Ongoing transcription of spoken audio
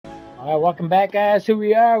Alright, welcome back, guys. Here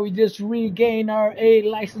we are. We just regained our A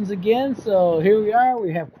license again. So here we are.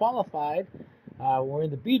 We have qualified. We're in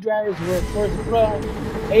the B drivers. We're towards the front.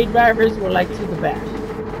 A drivers were like to the back.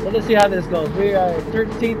 So let's see how this goes. We are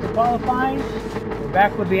 13th to qualifying. We're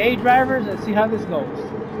back with the A drivers. Let's see how this goes.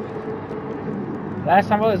 Last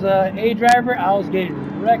time I was an A driver, I was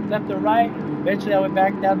getting wrecked left and right. Eventually, I went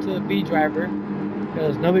back down to the B driver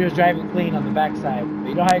because nobody was driving clean on the backside. But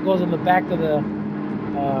you know how it goes on the back of the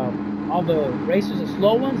all the racers, the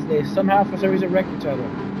slow ones, they somehow for some reason wreck each other.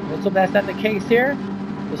 Let's hope that's not the case here.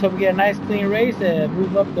 Let's hope we get a nice clean race and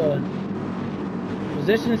move up the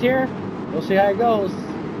positions here. We'll see how it goes.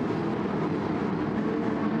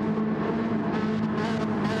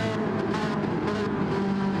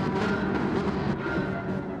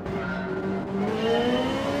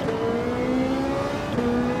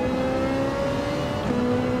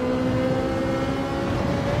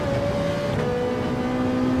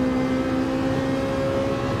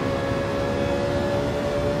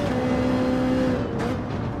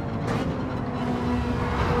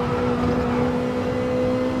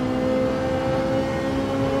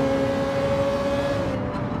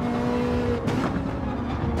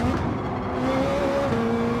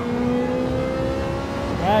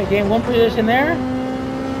 Alright, gain one position there.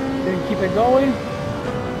 Then keep it going.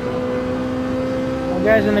 One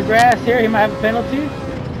guy's in the grass here, he might have a penalty.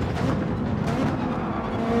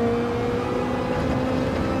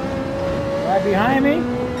 Right behind me.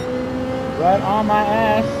 Right on my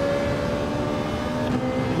ass.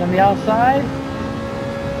 He's on the outside.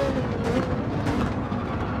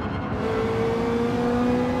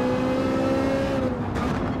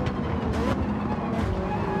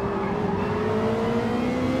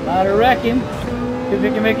 A lot of wrecking. See if we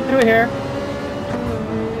can make it through here.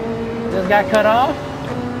 Just got cut off.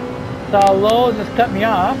 Saw low, just cut me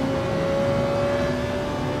off.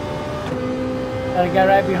 Got a guy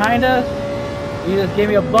right behind us. He just gave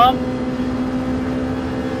me a bump.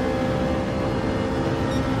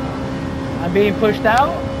 I'm being pushed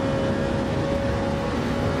out.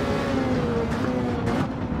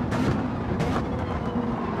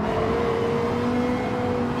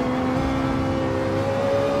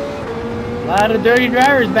 A lot of dirty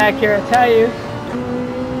drivers back here, I tell you.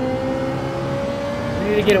 We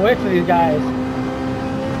need to get away from these guys.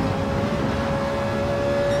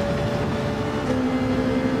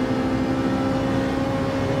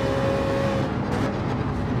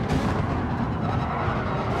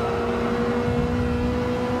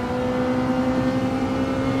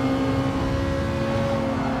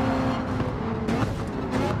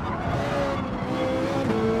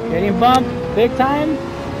 Getting bumped big time.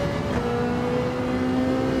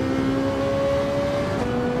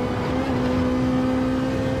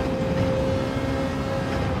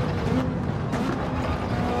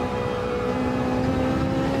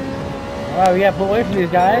 Alright, we gotta pull away from these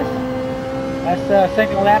guys. That's the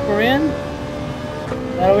second lap we're in.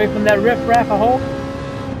 Got away from that riff-raff, I hope.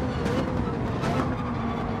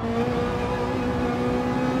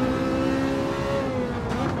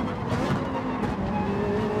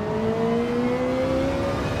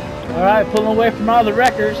 Alright, pulling away from all the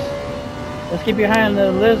wreckers. Let's get behind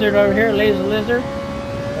the lizard over here, laser lizard.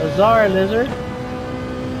 A Zara lizard.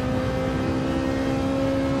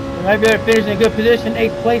 We might be able to finish in a good position,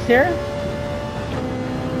 8th place here.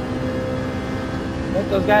 Let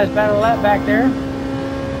those guys battle a lap back there.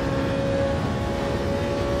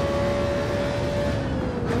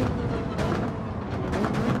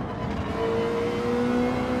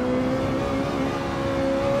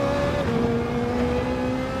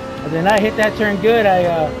 I did not hit that turn good.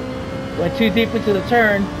 I went too deep into the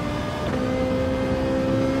turn.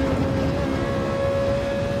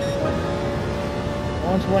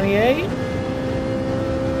 .128.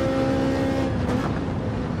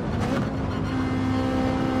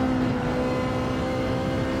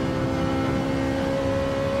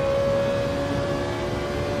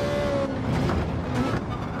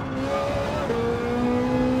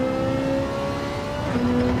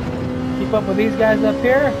 Keep up with these guys up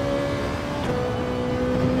here.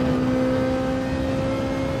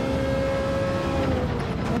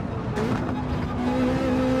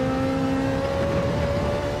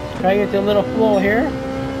 Try to get to a little flow here.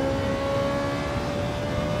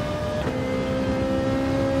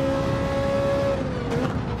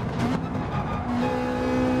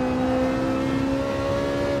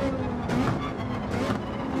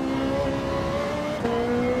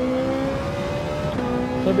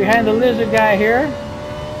 So behind the lizard guy here.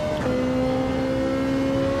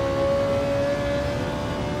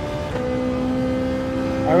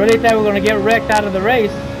 I really thought we were going to get wrecked out of the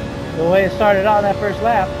race the way it started out that first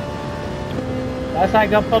lap. That's how I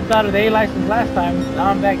got pumped out of the A license last time. Now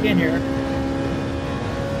I'm back in here.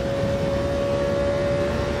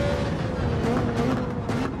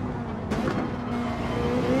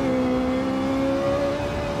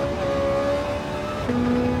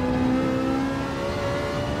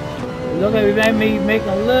 Look at me, me making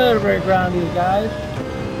a little bit of ground these guys.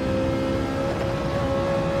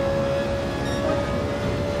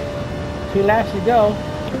 2 laps to go.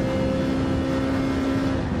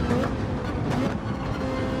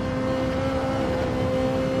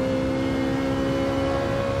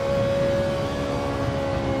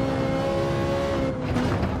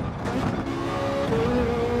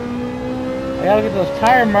 I gotta get those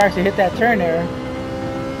tire marks to hit that turn there.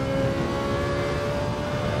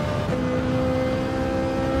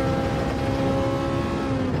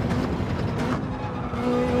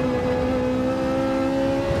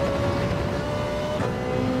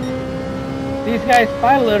 These guys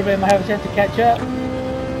fight a little bit, might have a chance to catch up.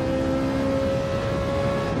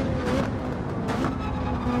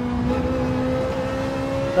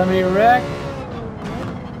 Somebody wrecked.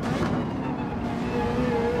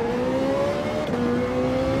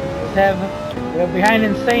 They're behind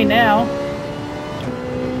Insane now.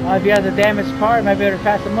 If he has a damaged car, I might be able to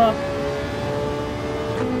pass him up.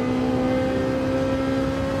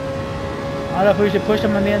 I don't know if we should push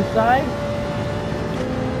him on the inside.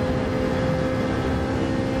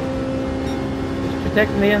 Just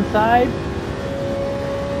protecting the inside.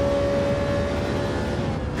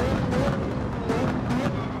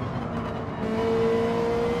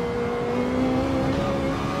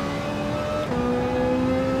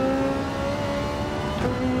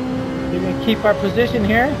 Keep our position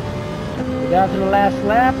here. We're down to the last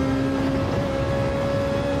lap.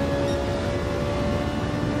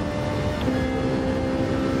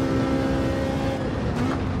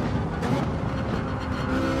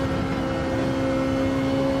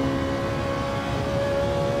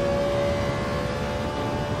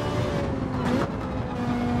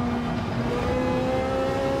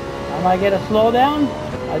 I might get a slowdown.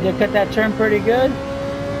 I did cut that turn pretty good.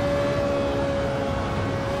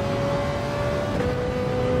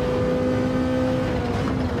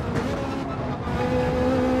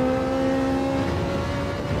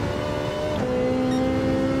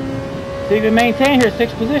 So you can maintain here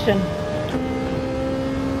 6th position.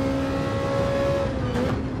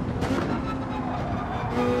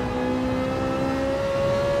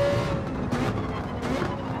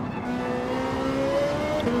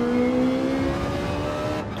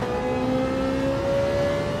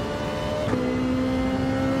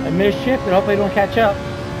 I missed shift and hopefully don't catch up.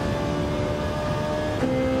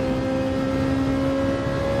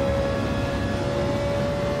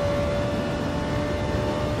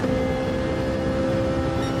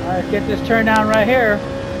 Let's get this turn down right here.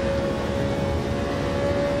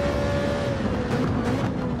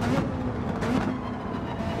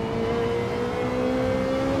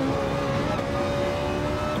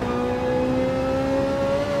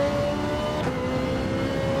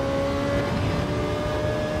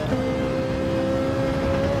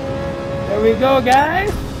 There we go,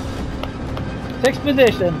 guys. 6th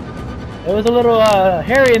position. It was a little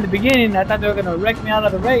hairy in the beginning. I thought they were going to wreck me out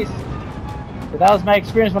of the race. But that was my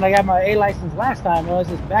experience when I got my A license last time. It was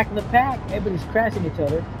just back in the pack. Everybody's crashing each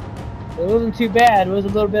other. It wasn't too bad. It was a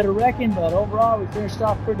little bit of wrecking, but overall we finished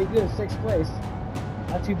off pretty good, 6th place.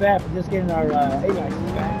 Not too bad for just getting our A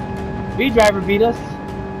license back. B driver beat us.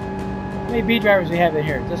 How many B drivers do we have in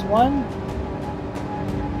here? Just one?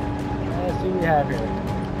 Let's see what we have here.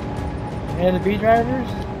 Any other B drivers?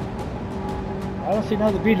 I don't see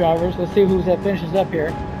none of the B drivers. Let's see who's that finishes up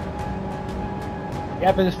here.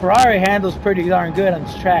 Yeah, but this Ferrari handles pretty darn good on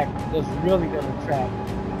this track. It does really good on the track.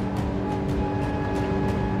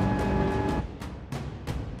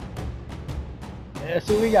 Yeah, let's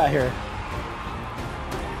see what we got here.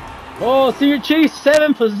 Oh, Senior Chief,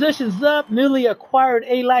 7 positions up. Newly acquired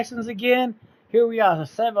A license again. Here we are,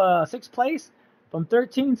 6th place from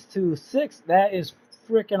 13th to 6th. That is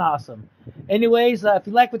freaking awesome. Anyways, if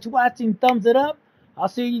you like what you're watching, thumbs it up. I'll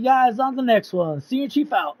see you guys on the next one. Senior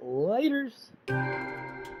Chief out. Laters.